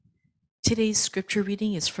Today's scripture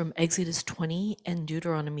reading is from Exodus 20 and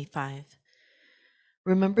Deuteronomy 5.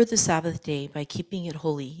 Remember the Sabbath day by keeping it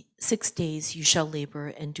holy. 6 days you shall labor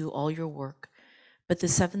and do all your work, but the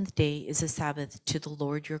seventh day is a Sabbath to the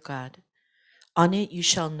Lord your God. On it you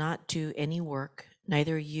shall not do any work,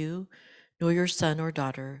 neither you, nor your son or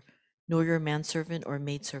daughter, nor your manservant or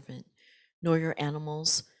maidservant, nor your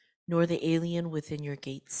animals, nor the alien within your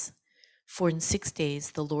gates. For in 6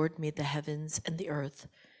 days the Lord made the heavens and the earth,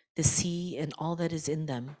 the sea and all that is in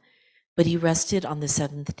them, but he rested on the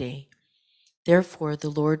seventh day. Therefore the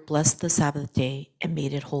Lord blessed the Sabbath day and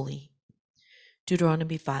made it holy.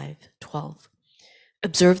 Deuteronomy 5:12.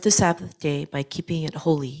 Observe the Sabbath day by keeping it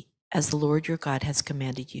holy, as the Lord your God has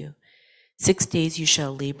commanded you. 6 days you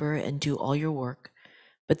shall labor and do all your work,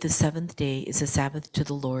 but the seventh day is a Sabbath to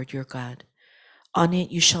the Lord your God. On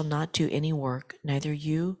it you shall not do any work, neither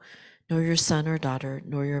you, nor your son or daughter,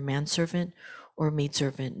 nor your manservant or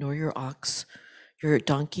maidservant, nor your ox, your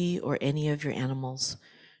donkey, or any of your animals,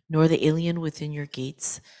 nor the alien within your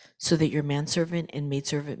gates, so that your manservant and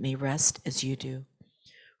maidservant may rest as you do.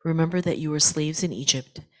 Remember that you were slaves in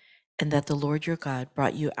Egypt, and that the Lord your God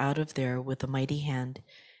brought you out of there with a mighty hand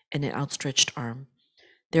and an outstretched arm.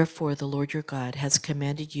 Therefore the Lord your God has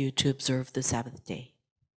commanded you to observe the Sabbath day.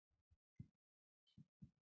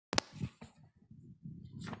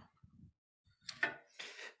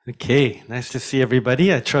 Okay, nice to see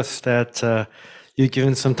everybody. I trust that you've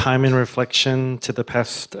given some time in reflection to the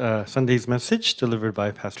past Sunday's message delivered by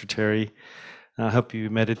Pastor Terry. I hope you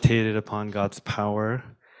meditated upon God's power,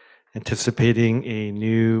 anticipating a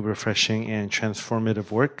new, refreshing, and transformative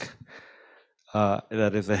work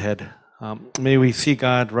that is ahead. May we see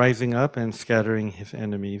God rising up and scattering his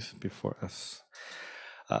enemies before us.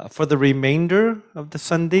 For the remainder of the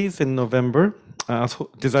Sundays in November, I was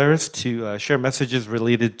desirous to share messages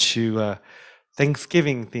related to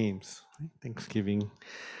Thanksgiving themes. Thanksgiving,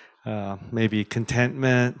 maybe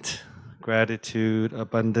contentment, gratitude,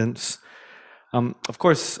 abundance. Of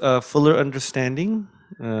course, fuller understanding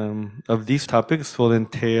of these topics will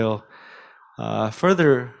entail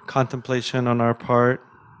further contemplation on our part,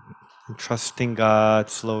 trusting God,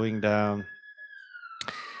 slowing down,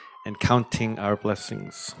 and counting our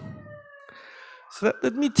blessings. So that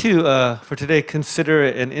led me to, for today, consider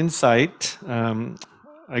an insight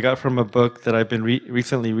I got from a book that I've been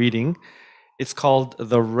recently reading. It's called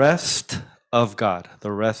The Rest of God.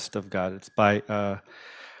 The Rest of God. It's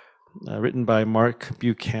written by Mark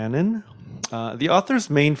Buchanan. The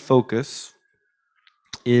author's main focus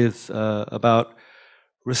is about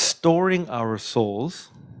restoring our souls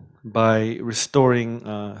by restoring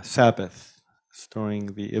Sabbath,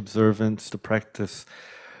 restoring the observance, the practice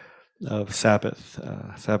of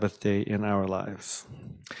Sabbath day in our lives.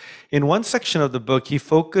 In one section of the book, he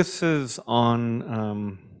focuses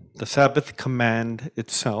on the Sabbath command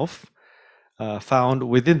itself, found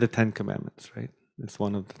within the Ten Commandments, right? It's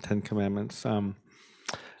one of the Ten Commandments.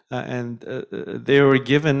 They were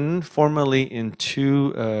given formally in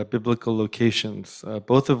two biblical locations,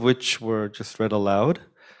 both of which were just read aloud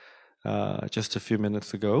just a few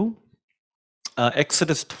minutes ago.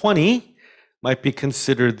 Exodus 20 might be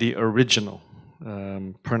considered the original,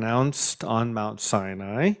 pronounced on Mount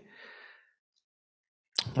Sinai,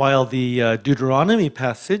 while the Deuteronomy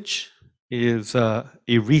passage is a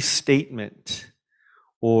restatement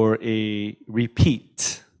or a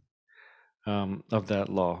repeat of that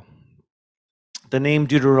law. The name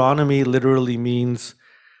Deuteronomy literally means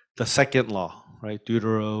the second law, right?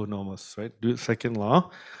 Deuteronomos, right? Second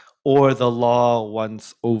law, or the law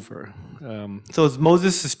once over. So it's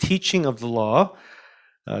Moses' teaching of the law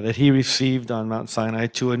that he received on Mount Sinai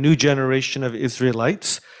to a new generation of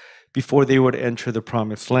Israelites before they would enter the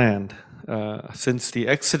promised land. Since the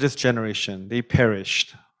Exodus generation, they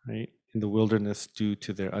perished, right, in the wilderness due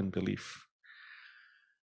to their unbelief.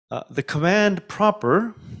 The command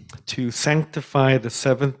proper to sanctify the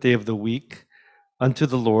seventh day of the week unto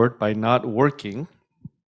the Lord by not working,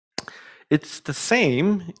 it's the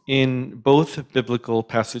same in both biblical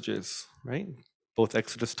passages, right? Both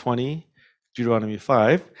Exodus 20, Deuteronomy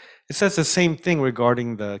 5. It says the same thing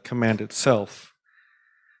regarding the command itself.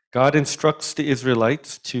 God instructs the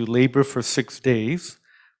Israelites to labor for 6 days,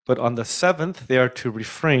 but on the seventh they are to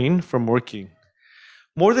refrain from working.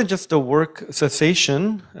 More than just a work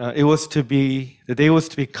cessation, the day was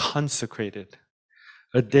to be consecrated,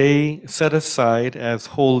 a day set aside as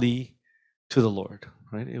holy to the Lord,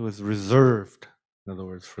 right? It was reserved, in other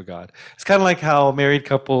words, for God. It's kind of like how married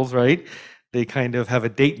couples, right? They kind of have a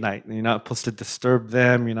date night, and you're not supposed to disturb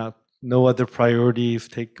them. No other priorities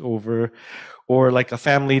take over, or like a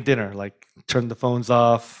family dinner, like turn the phones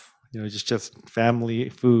off, just family,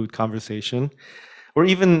 food, conversation, or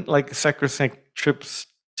even like sacrosanct trips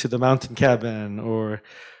to the mountain cabin or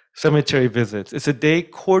cemetery visits. It's a day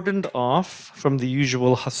cordoned off from the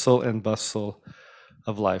usual hustle and bustle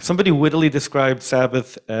of life. Somebody wittily described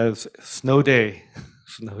Sabbath as snow day,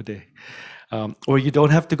 snow day, or you don't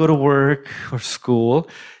have to go to work or school.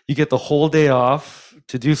 You get the whole day off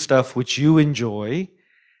to do stuff which you enjoy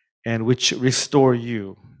and which restore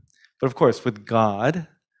you. But of course, with God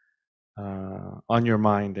on your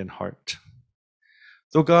mind and heart.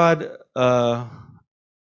 So God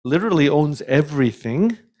literally owns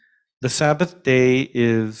everything. The Sabbath day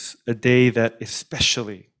is a day that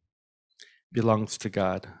especially belongs to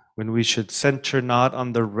God, when we should center not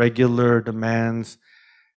on the regular demands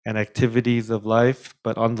and activities of life,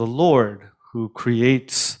 but on the Lord who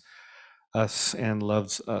creates us and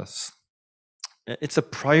loves us. It's a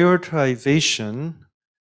prioritization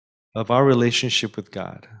of our relationship with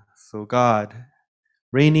God. So, God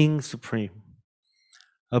reigning supreme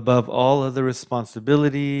above all other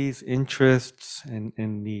responsibilities, interests, and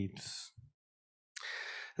needs.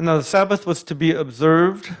 And now the Sabbath was to be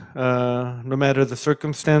observed no matter the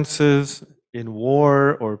circumstances, in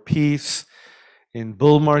war or peace, in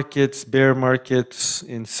bull markets, bear markets,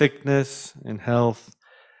 in sickness, in health.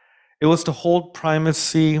 It was to hold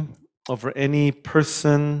primacy over any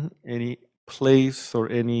person, any place, or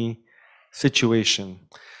any situation.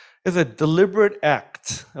 It's a deliberate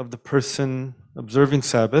act of the person observing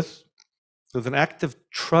Sabbath. It was an act of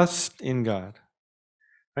trust in God,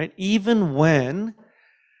 right? Even when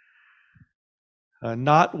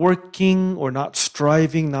not working or not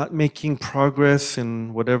striving, not making progress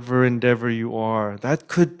in whatever endeavor you are, that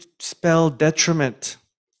could spell detriment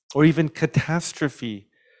or even catastrophe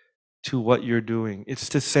to what you're doing. It's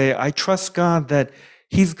to say, I trust God that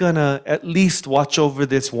He's gonna at least watch over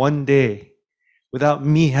this one day without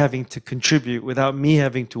me having to contribute, without me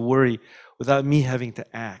having to worry, without me having to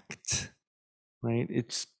act, right?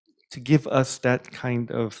 It's to give us that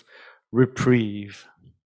kind of reprieve.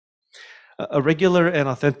 A regular and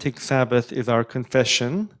authentic Sabbath is our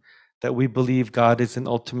confession that we believe God is in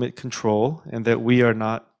ultimate control and that we are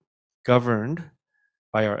not governed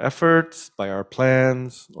by our efforts, by our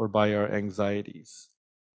plans, or by our anxieties.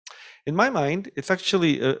 In my mind, it's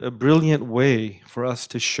actually a brilliant way for us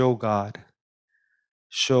to show God,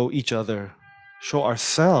 show each other, show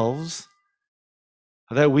ourselves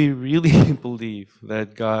that we really believe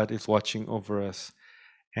that God is watching over us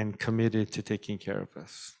and committed to taking care of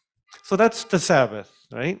us. So that's the Sabbath,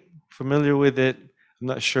 right? Familiar with it. I'm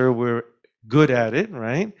not sure we're good at it,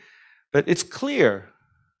 right? But it's clear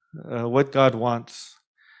what God wants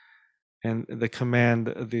and the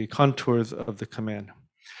command, the contours of the command.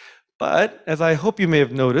 But as I hope you may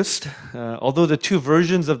have noticed, although the two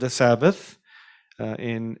versions of the Sabbath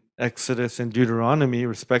in Exodus and Deuteronomy,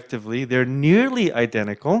 respectively, they're nearly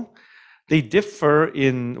identical, they differ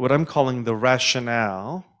in what I'm calling the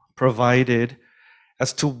rationale provided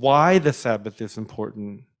as to why the Sabbath is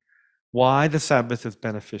important, why the Sabbath is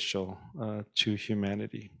beneficial to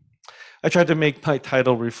humanity. I tried to make my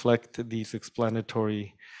title reflect these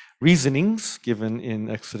explanatory reasonings given in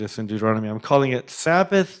Exodus and Deuteronomy. I'm calling it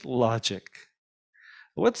Sabbath Logic.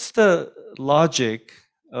 What's the logic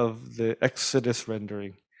of the Exodus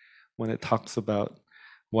rendering when it talks about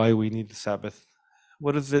why we need the Sabbath?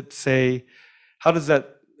 What does it say? How does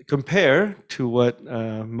that compare to what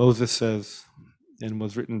Moses says and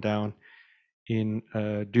was written down in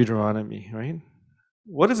Deuteronomy, right?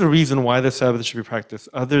 What is the reason why the Sabbath should be practiced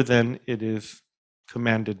other than it is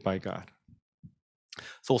commanded by God?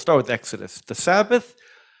 So we'll start with Exodus. The Sabbath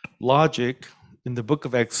logic in the book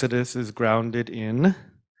of Exodus is grounded in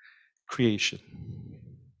creation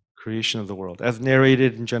of the world. As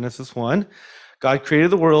narrated in Genesis 1, God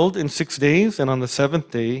created the world in 6 days, and on the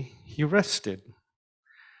seventh day, He rested.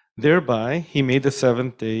 Thereby, He made the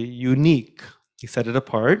seventh day unique. He set it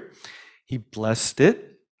apart. He blessed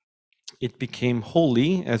it. It became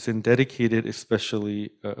holy, as in dedicated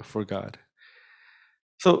especially for God.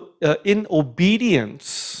 So, in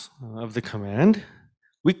obedience of the command,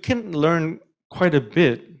 we can learn quite a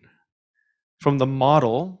bit from the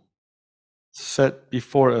model set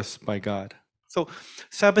before us by God. So,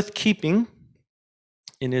 Sabbath keeping,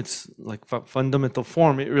 in its fundamental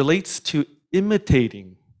form, it relates to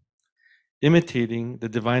imitating the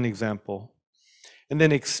divine example, and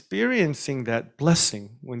then experiencing that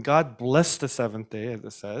blessing. When God blessed the seventh day, as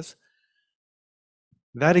it says,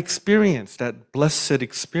 that experience, that blessed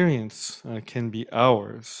experience, can be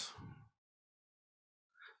ours.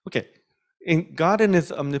 Okay, God in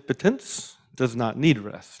His omnipotence does not need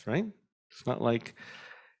rest, right? It's not like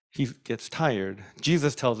he gets tired.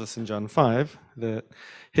 Jesus tells us in John 5 that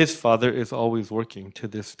his Father is always working to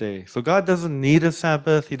this day. So God doesn't need a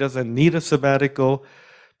Sabbath, he doesn't need a sabbatical,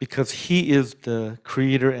 because he is the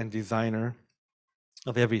creator and designer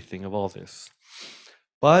of everything, of all this.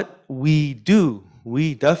 But we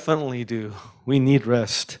definitely do. We need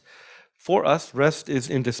rest. For us, rest is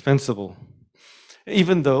indispensable.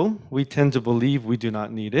 Even though we tend to believe we do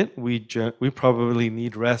not need it, we probably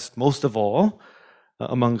need rest most of all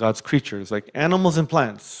among God's creatures, like animals and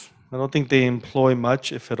plants. I don't think they employ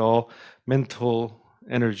much, if at all, mental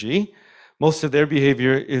energy. Most of their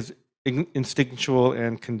behavior is instinctual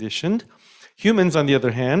and conditioned. Humans, on the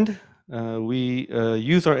other hand, we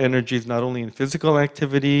use our energies not only in physical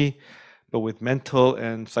activity, but with mental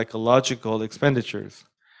and psychological expenditures.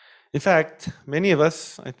 In fact, many of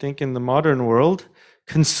us, I think, in the modern world,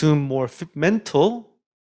 consume more mental,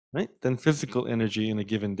 right, than physical energy in a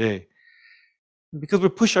given day. Because we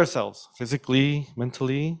push ourselves physically,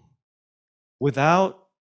 mentally, without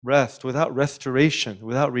rest, without restoration,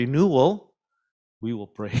 without renewal, we will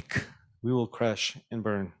break, we will crash and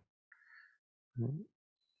burn.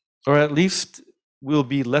 Or at least we'll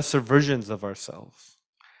be lesser versions of ourselves.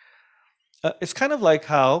 It's kind of like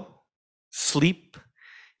how sleep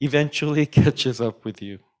eventually catches up with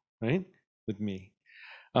you, right? With me.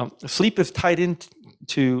 Sleep is tied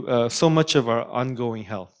into so much of our ongoing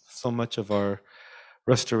health, so much of our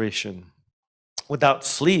restoration. Without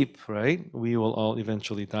sleep, right, we will all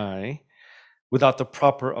eventually die. Without the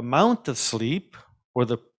proper amount of sleep or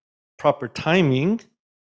the proper timing,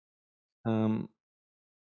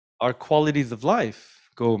 our qualities of life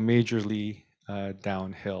go majorly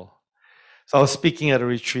downhill. So I was speaking at a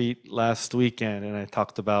retreat last weekend, and I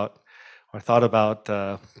thought about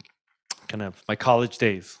kind of my college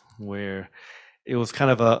days, where it was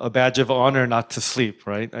kind of a badge of honor not to sleep,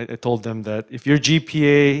 right? I told them that if your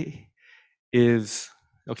GPA is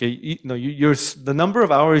okay, the number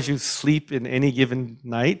of hours you sleep in any given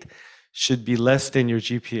night should be less than your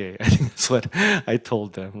GPA. I think that's what I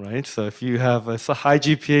told them, right? So if you have a high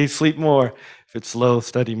GPA, sleep more. If it's low,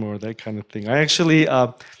 study more, that kind of thing. I actually,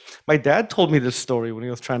 my dad told me this story when he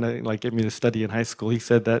was trying to get me to study in high school. He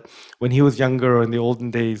said that when he was younger, or in the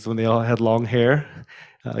olden days, when they all had long hair,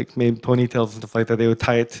 like maybe ponytails and stuff like that, they would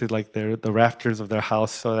tie it to the rafters of their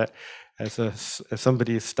house, so that as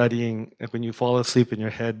somebody is studying, when you fall asleep and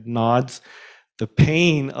your head nods, the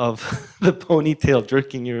pain of the ponytail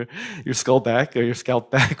jerking your skull back or your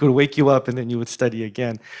scalp back would wake you up, and then you would study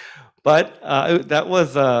again. But that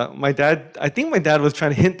was my dad. I think my dad was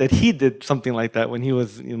trying to hint that he did something like that when he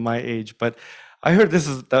was in my age. But I heard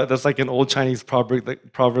that's like an old Chinese proverb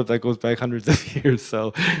that goes back hundreds of years.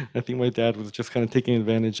 So I think my dad was just kind of taking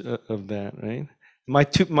advantage of that, right?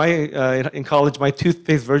 In college, my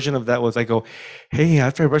toothpaste version of that was, I go, hey,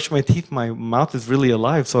 after I brush my teeth, my mouth is really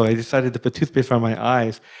alive, so I decided to put toothpaste on my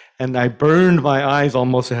eyes, and I burned my eyes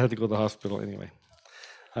almost. I had to go to the hospital anyway.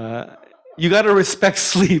 You got to respect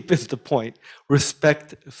sleep is the point.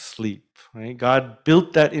 Respect sleep, right? God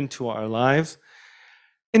built that into our lives,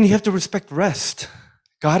 and you have to respect rest.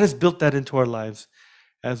 God has built that into our lives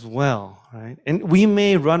as well, right? And we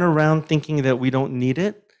may run around thinking that we don't need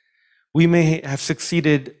it. We may have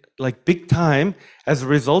succeeded big time as a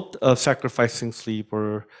result of sacrificing sleep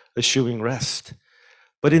or eschewing rest.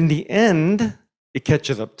 But in the end, it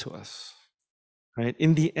catches up to us, right?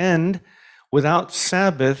 In the end, without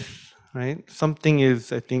Sabbath, right, something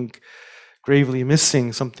is, I think, gravely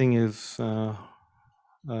missing. Something is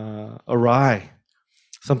awry.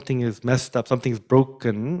 Something is messed up. Something's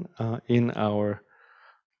broken in our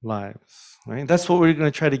lives, right? That's what we're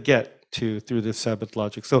going to try to get to through this Sabbath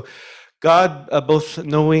logic. So God, both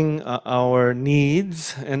knowing our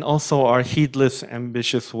needs and also our heedless,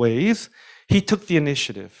 ambitious ways, he took the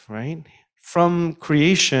initiative, right? From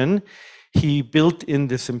creation, he built in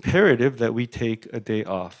this imperative that we take a day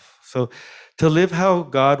off. So to live how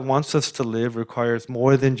God wants us to live requires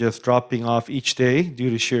more than just dropping off each day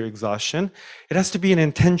due to sheer exhaustion. It has to be an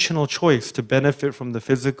intentional choice to benefit from the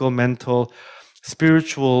physical, mental,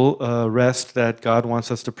 spiritual rest that God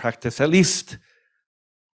wants us to practice at least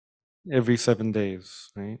every 7 days,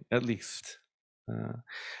 right? At least.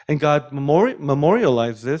 And God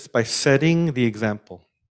memorialized this by setting the example.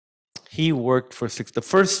 He worked for the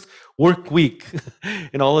first work week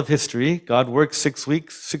in all of history. God worked 6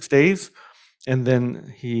 weeks, 6 days, and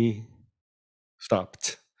then he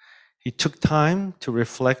stopped. He took time to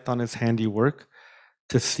reflect on his handiwork,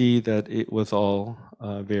 to see that it was all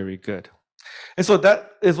very good. And so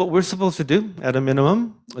that is what we're supposed to do at a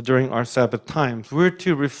minimum during our Sabbath times. We're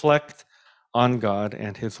to reflect on God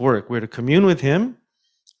and his work. We're to commune with him,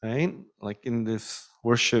 right? Like in this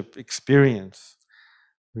worship experience.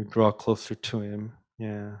 We draw closer to Him.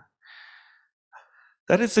 Yeah.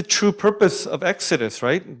 That is the true purpose of Exodus,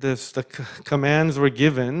 right? The commands were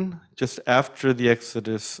given just after the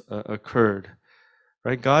Exodus occurred,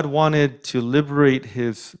 right? God wanted to liberate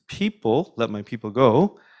His people, let my people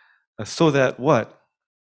go, so that what?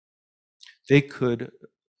 They could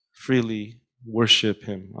freely worship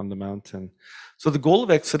Him on the mountain. So the goal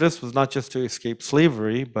of Exodus was not just to escape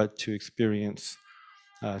slavery, but to experience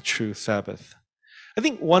true Sabbath. I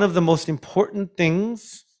think one of the most important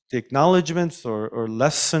things, the acknowledgments or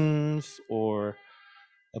lessons or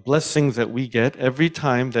blessings that we get every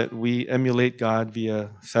time that we emulate God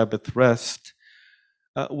via Sabbath rest,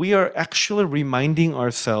 we are actually reminding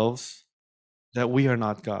ourselves that we are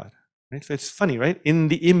not God. Right? So it's funny, right? In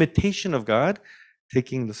the imitation of God,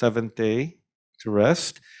 taking the seventh day to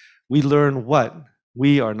rest, we learn what?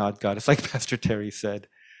 We are not God. It's like Pastor Terry said,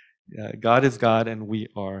 God is God and we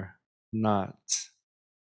are not.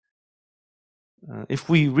 If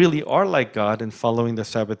we really are like God and following the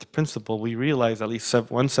Sabbath principle, we realize at least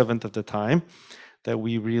 1/7 of the time that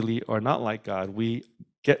we really are not like God. We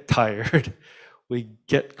get tired, we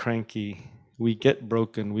get cranky, we get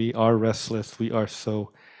broken, we are restless, we are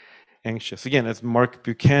so anxious. Again, as Mark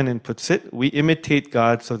Buchanan puts it, we imitate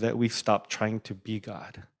God so that we stop trying to be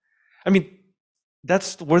God. I mean,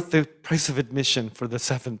 that's worth the price of admission for the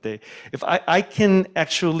seventh day. If I can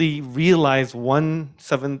actually realize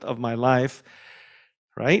 1/7 of my life,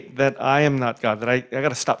 right, that I am not God, that I got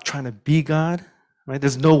to stop trying to be God, right?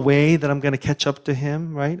 There's no way that I'm going to catch up to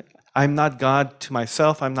Him, right? I'm not God to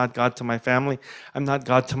myself. I'm not God to my family. I'm not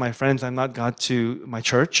God to my friends. I'm not God to my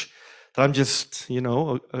church. That I'm just,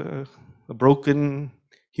 a broken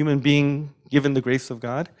human being given the grace of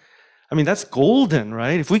God. I mean, that's golden,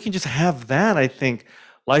 right? If we can just have that, I think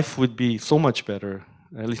life would be so much better.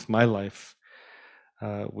 At least my life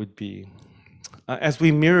would be. As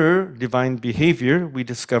we mirror divine behavior, we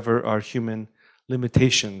discover our human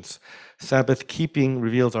limitations. Sabbath keeping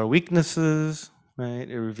reveals our weaknesses, right?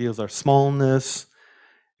 It reveals our smallness.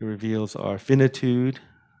 It reveals our finitude.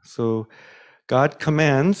 So God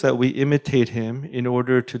commands that we imitate Him in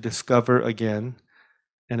order to discover again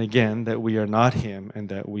and again that we are not Him and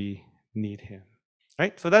that we need Him.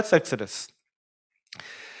 Right? So that's Exodus.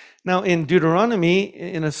 Now, in Deuteronomy,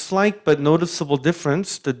 in a slight but noticeable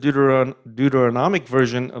difference, the Deuteronomic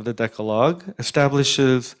version of the Decalogue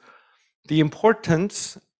establishes the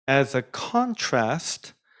importance as a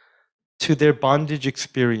contrast to their bondage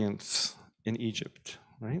experience in Egypt,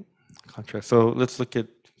 right? Contrast. So let's look at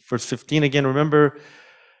verse 15 again. Remember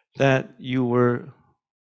that you were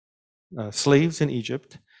slaves in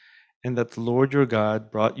Egypt, and that the Lord your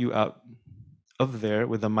God brought you out of there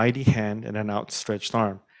with a mighty hand and an outstretched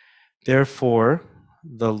arm. Therefore,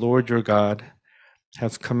 the Lord your God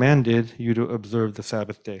has commanded you to observe the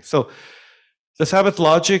Sabbath day. So, the Sabbath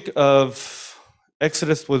logic of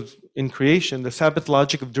Exodus was in creation. The Sabbath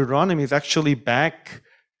logic of Deuteronomy is actually back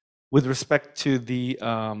with respect to the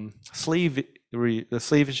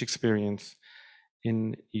slavish experience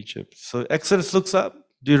in Egypt. So, Exodus looks up,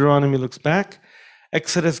 Deuteronomy looks back.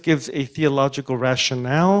 Exodus gives a theological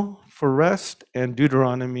rationale for rest, and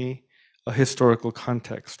Deuteronomy a historical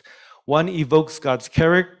context. One evokes God's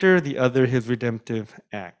character, the other His redemptive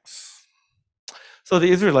acts. So the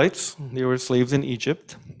Israelites, they were slaves in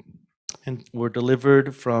Egypt and were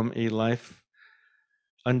delivered from a life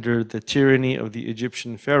under the tyranny of the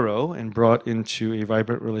Egyptian Pharaoh and brought into a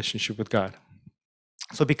vibrant relationship with God.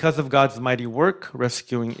 So because of God's mighty work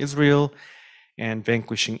rescuing Israel and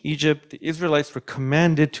vanquishing Egypt, the Israelites were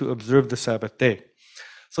commanded to observe the Sabbath day.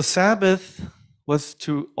 So Sabbath was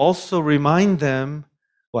to also remind them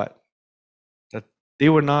what? That they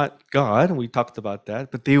were not God, we talked about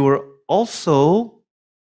that, but they were also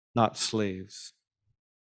not slaves.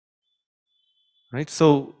 Right?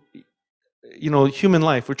 So, human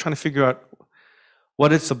life, we're trying to figure out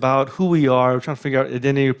what it's about, who we are, we're trying to figure out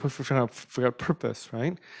identity, we're trying to figure out purpose,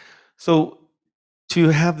 right? So, to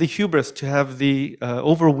have the hubris, to have the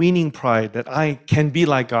overweening pride that I can be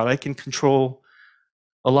like God, I can control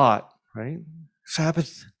a lot, right?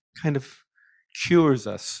 Sabbath kind of cures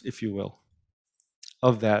us, if you will,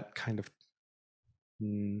 of that kind of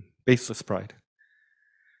baseless pride.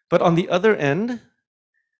 But on the other end,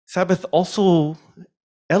 Sabbath also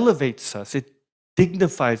elevates us, it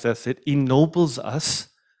dignifies us, it ennobles us,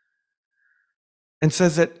 and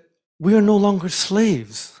says that we are no longer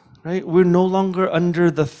slaves, right? We're no longer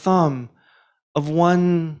under the thumb of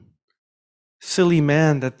one silly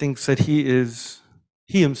man that thinks that he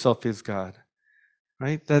himself is God,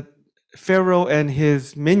 right? That Pharaoh and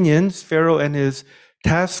his minions, Pharaoh and his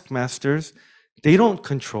taskmasters, They don't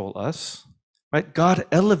control us, right? God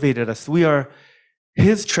elevated us. We are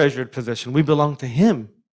His treasured possession. We belong to Him.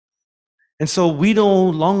 And so we no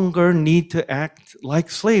longer need to act like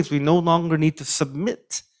slaves. We no longer need to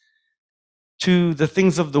submit to the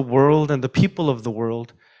things of the world and the people of the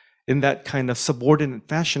world in that kind of subordinate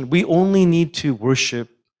fashion. We only need to worship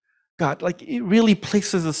God. Like, it really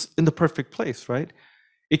places us in the perfect place, right?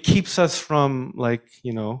 It keeps us from, like,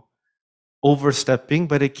 overstepping,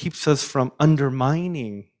 but it keeps us from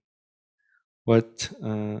undermining what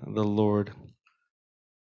the Lord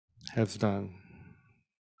has done.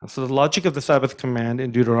 So the logic of the Sabbath command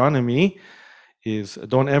in Deuteronomy is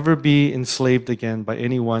don't ever be enslaved again by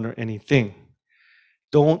anyone or anything.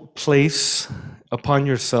 Don't place upon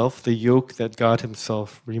yourself the yoke that God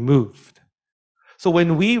Himself removed. So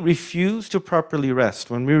when we refuse to properly rest,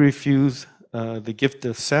 when we refuse the gift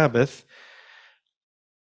of Sabbath,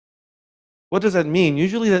 what does that mean?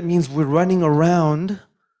 Usually that means we're running around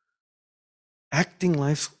acting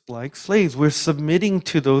like slaves. We're submitting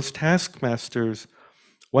to those taskmasters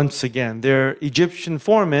once again. They're Egyptian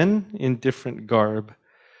foremen in different garb.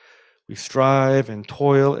 We strive and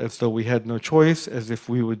toil as though we had no choice, as if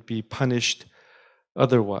we would be punished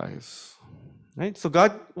otherwise. Right? So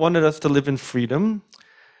God wanted us to live in freedom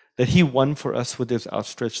that He won for us with His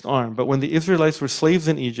outstretched arm. But when the Israelites were slaves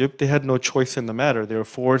in Egypt, they had no choice in the matter. They were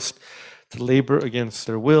forced to labor against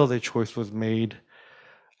their will. Their choice was made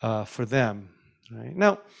for them. Right?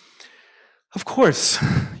 Now, of course,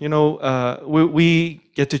 we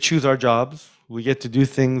get to choose our jobs. We get to do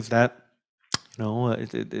things that,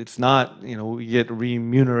 it's not, we get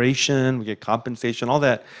remuneration, we get compensation, all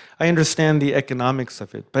that. I understand the economics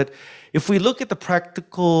of it. But if we look at the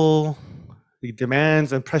practical, the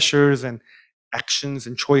demands and pressures and actions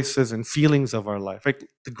and choices and feelings of our life, right?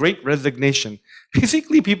 The Great Resignation.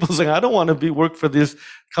 Basically, people saying, I don't want to work for this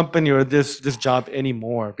company or this job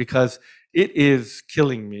anymore because it is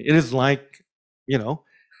killing me. It is like,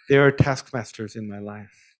 there are taskmasters in my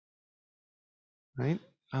life, right?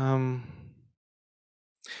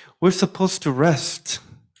 We're supposed to rest.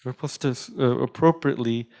 We're supposed to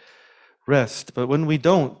appropriately rest. But when we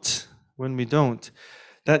don't,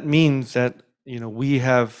 that means that, we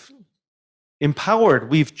have empowered,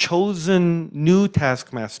 we've chosen new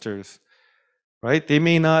taskmasters, right? They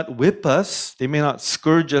may not whip us, they may not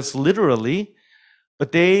scourge us literally,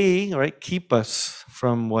 but they, right, keep us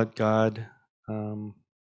from what God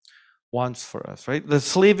wants for us, right? The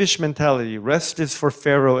slavish mentality, rest is for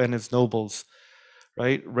Pharaoh and his nobles,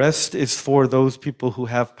 right? Rest is for those people who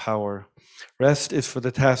have power. Rest is for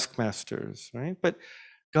the taskmasters, right? But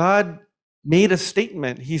God made a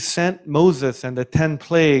statement. He sent Moses and the 10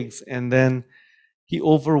 plagues, and then He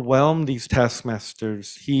overwhelmed these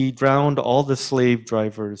taskmasters. He drowned all the slave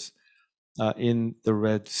drivers in the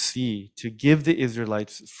Red Sea to give the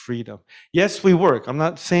Israelites freedom. Yes, we work. I'm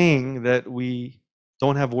not saying that we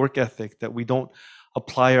don't have work ethic, that we don't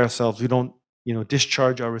apply ourselves, we don't,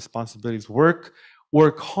 discharge our responsibilities. Work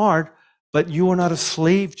hard, but you are not a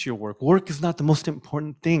slave to your work. Work is not the most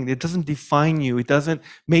important thing. It doesn't define you. It doesn't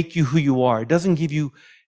make you who you are. It doesn't give you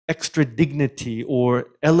extra dignity or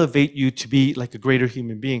elevate you to be like a greater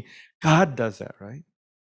human being. God does that, right?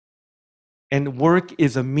 And work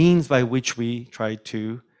is a means by which we try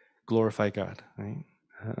to glorify God, right?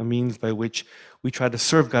 A means by which we try to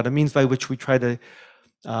serve God, a means by which we try to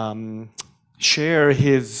share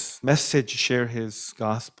His message, share His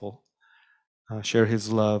gospel, share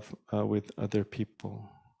His love with other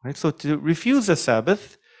people, right? So to refuse the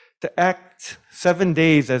Sabbath, to act 7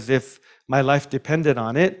 days as if my life depended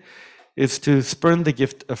on it, is to spurn the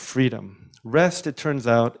gift of freedom. Rest, it turns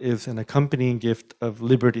out, is an accompanying gift of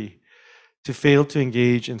liberty. To fail to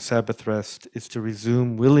engage in Sabbath rest is to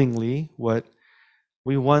resume willingly what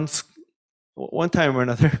we once, one time or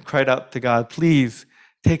another, cried out to God, please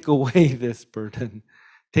take away this burden,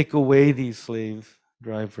 take away these slave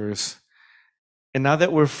drivers. And now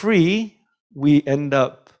that we're free, we end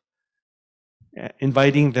up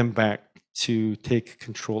inviting them back to take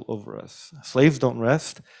control over us. Slaves don't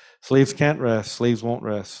rest. Slaves can't rest. Slaves won't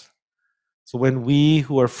rest. So when we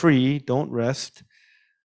who are free don't rest,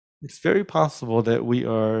 it's very possible that we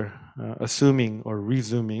are assuming or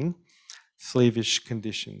resuming slavish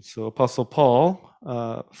conditions. So Apostle Paul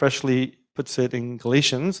freshly puts it in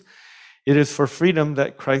Galatians, it is for freedom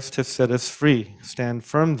that Christ has set us free. Stand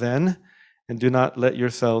firm then, and do not let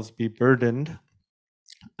yourselves be burdened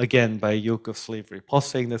again by a yoke of slavery. Paul's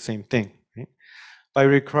saying the same thing. Right? By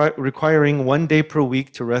requiring 1 day per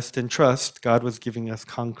week to rest and trust, God was giving us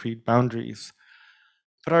concrete boundaries.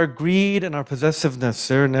 But our greed and our possessiveness,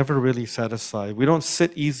 they're never really satisfied. We don't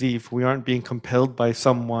sit easy if we aren't being compelled by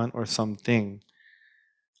someone or something.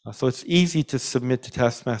 So it's easy to submit to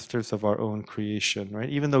taskmasters of our own creation, right?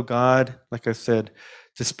 Even though God, like I said,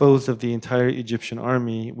 disposed of the entire Egyptian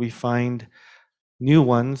army, we find new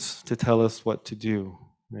ones to tell us what to do,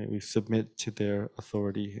 right? We submit to their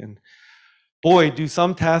authority. And boy, do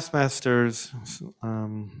some taskmasters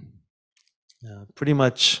pretty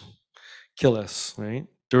much kill us, right?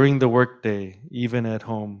 During the workday, even at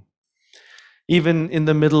home, even in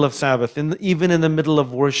the middle of Sabbath, even in the middle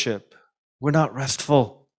of worship, we're not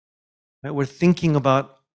restful, right? We're thinking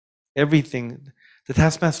about everything. The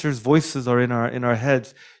taskmaster's voices are in our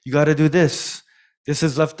heads. You got to do this. This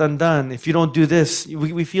is left undone. If you don't do this,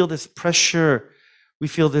 we feel this pressure. We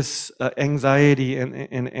feel this anxiety and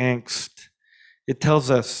angst. It tells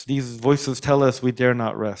us, these voices tell us we dare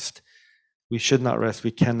not rest. We should not rest.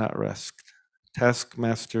 We cannot rest.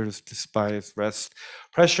 Taskmasters despise rest,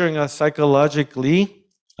 pressuring us psychologically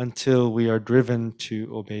until we are driven to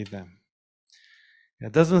obey them.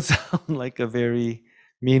 It doesn't sound like a very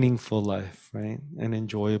meaningful life, right? An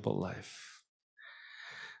enjoyable life.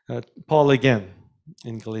 Paul again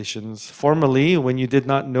in Galatians, formerly, when you did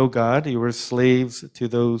not know God, you were slaves to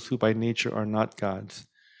those who by nature are not gods.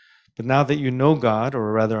 But now that you know God,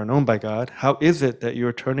 or rather are known by God, how is it that you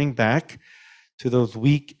are turning back to those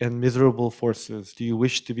weak and miserable forces? Do you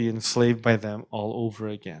wish to be enslaved by them all over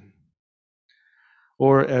again?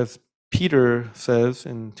 Or as Peter says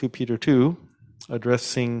in 2 Peter 2,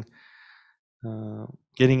 addressing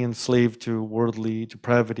getting enslaved to worldly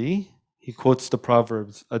depravity, he quotes the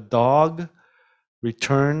Proverbs, a dog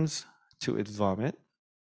returns to its vomit,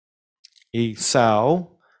 a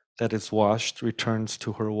sow that is washed returns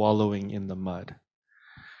to her wallowing in the mud.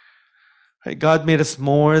 Right? God made us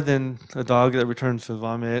more than a dog that returns to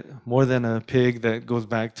vomit, more than a pig that goes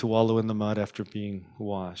back to wallow in the mud after being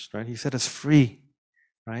washed. Right? He set us free,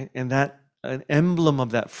 right? And that an emblem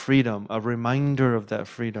of that freedom, a reminder of that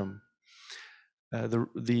freedom, the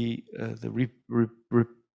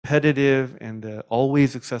repetitive and the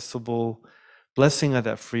always accessible blessing of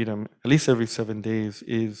that freedom, at least every 7 days,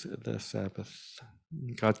 is the Sabbath.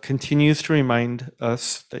 God continues to remind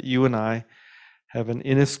us that you and I have an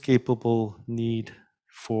inescapable need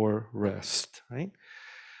for rest, right?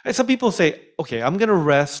 And some people say, okay, I'm going to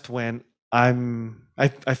rest when I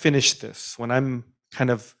finish this, when I've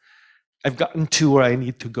gotten to where I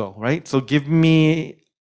need to go, right? So give me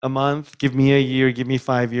a month, give me a year, give me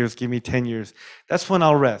 5 years, give me 10 years. That's when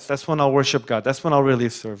I'll rest. That's when I'll worship God. That's when I'll really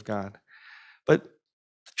serve God. But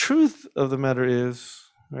the truth of the matter is,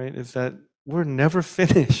 right, is that we're never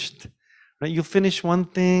finished, right? You'll finish one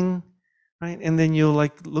thing, right? And then you'll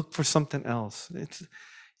like look for something else. It's,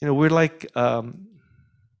 we're like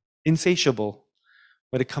insatiable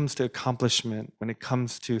when it comes to accomplishment, when it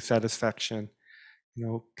comes to satisfaction.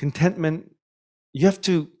 Contentment, you have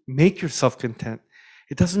to make yourself content.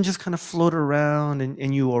 It doesn't just kind of float around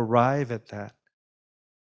and you arrive at that.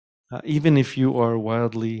 Even if you are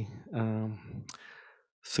wildly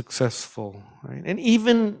successful, right? And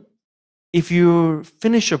even if you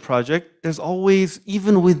finish a project, there's always,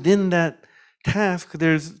 even within that task,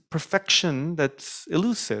 there's perfection that's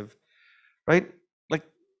elusive, right? Like,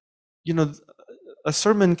 a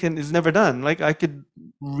sermon is never done. Like I could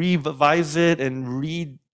revise it and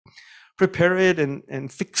prepare it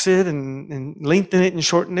and fix it and lengthen it and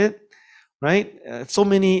shorten it, right? So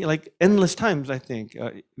many, like endless times, I think.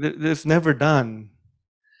 It's never done.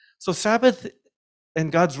 So Sabbath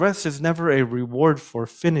and God's rest is never a reward for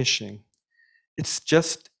finishing. It's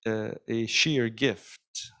just a sheer gift,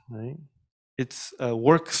 right? It's a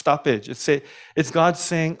work stoppage. It's God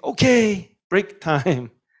saying, okay, break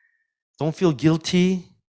time. Don't feel guilty.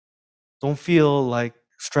 Don't feel like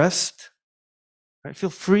stressed. Right?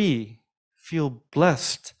 Feel free. Feel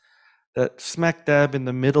blessed. That smack dab in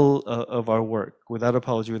the middle of our work, without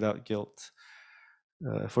apology, without guilt,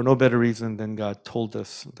 for no better reason than God told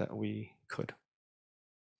us that we could.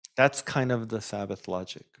 That's kind of the Sabbath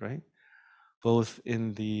logic, right? Both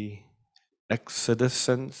in the Exodus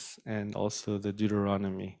sense and also the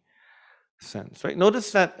Deuteronomy sense, right?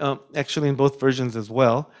 Notice that actually in both versions as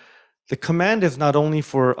well, the command is not only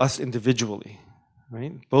for us individually,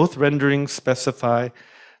 right? Both renderings specify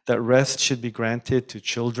that rest should be granted to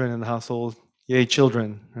children in the household. Yea,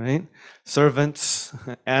 children, right? Servants,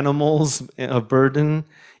 animals, a burden,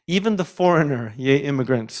 even the foreigner, yea,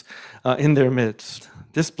 immigrants in their midst.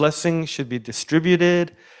 This blessing should be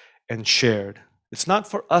distributed and shared. It's not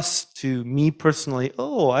for us to, me personally,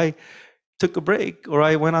 oh, I took a break, or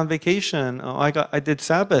I went on vacation, oh, I did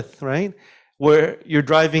Sabbath, right? Where you're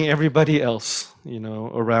driving everybody else,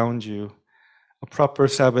 around you. A proper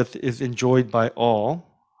Sabbath is enjoyed by all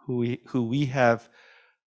who we have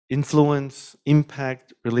influence,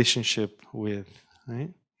 impact, relationship with,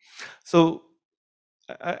 right? So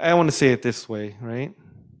I want to say it this way, right?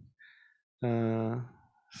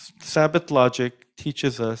 Sabbath logic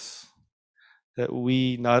teaches us that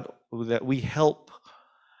we help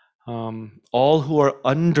all who are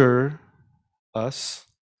under us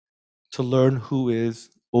to learn who is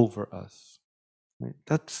over us. Right?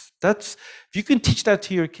 That's if you can teach that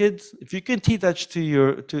to your kids, if you can teach that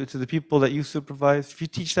to the people that you supervise, if you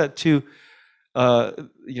teach that to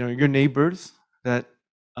your neighbors, that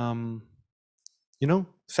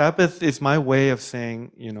Sabbath is my way of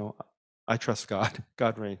saying, I trust God.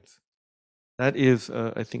 God reigns. That is,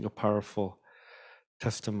 I think, a powerful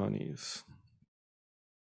testimonies.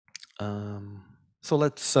 So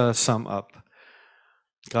let's sum up.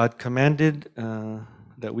 God commanded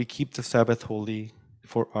that we keep the Sabbath holy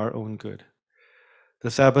for our own good.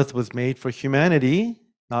 The Sabbath was made for humanity,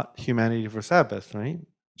 not humanity for Sabbath, right?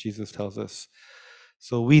 Jesus tells us.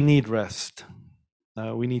 So we need rest.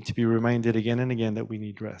 We need to be reminded again and again that we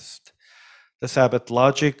need rest. The Sabbath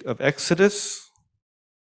logic of Exodus,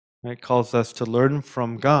 right, calls us to learn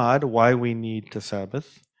from God why we need the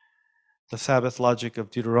Sabbath. The Sabbath logic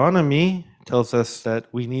of Deuteronomy tells us that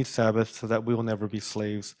we need Sabbath so that we will never be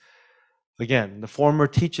slaves. Again, the former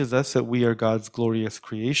teaches us that we are God's glorious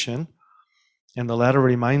creation, and the latter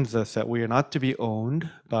reminds us that we are not to be owned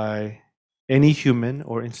by any human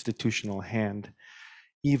or institutional hand,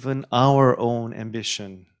 even our own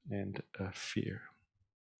ambition and fear.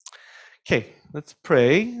 Okay, let's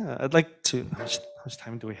pray. I'd like to. How much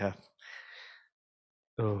time do we have?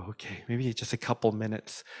 Oh, okay, maybe just a couple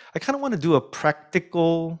minutes. I kind of want to do a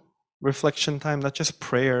practical reflection time, not just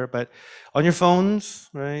prayer, but on your phones,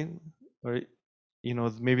 right? Or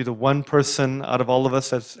maybe the one person out of all of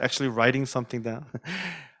us that's actually writing something down.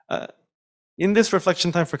 In this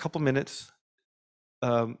reflection time for a couple minutes,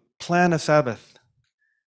 plan a Sabbath.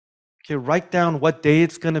 Okay, write down what day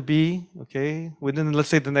it's going to be. Okay, within, let's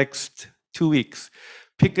say, the next 2 weeks.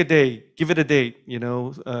 Pick a day, give it a date.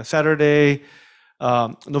 Saturday,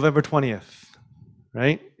 November 20th,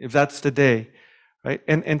 right? If that's the day, right?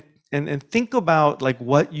 And think about like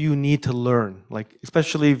what you need to learn, like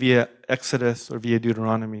especially via Exodus or via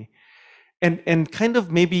Deuteronomy, and kind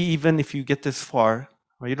of maybe even if you get this far,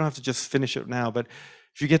 or you don't have to just finish it now, but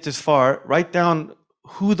if you get this far, write down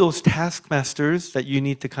who those taskmasters that you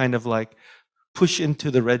need to kind of like push into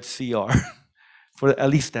the Red Sea are for at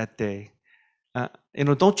least that day.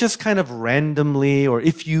 Don't just kind of randomly, or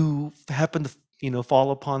if you happen to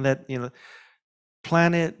fall upon that,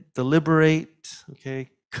 plan it, deliberate, okay,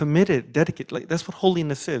 commit it, dedicate. Like that's what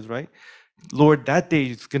holiness is, right? Lord, that day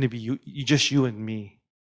is going to be you and me.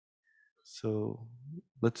 So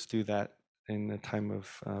let's do that in a time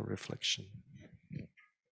of reflection.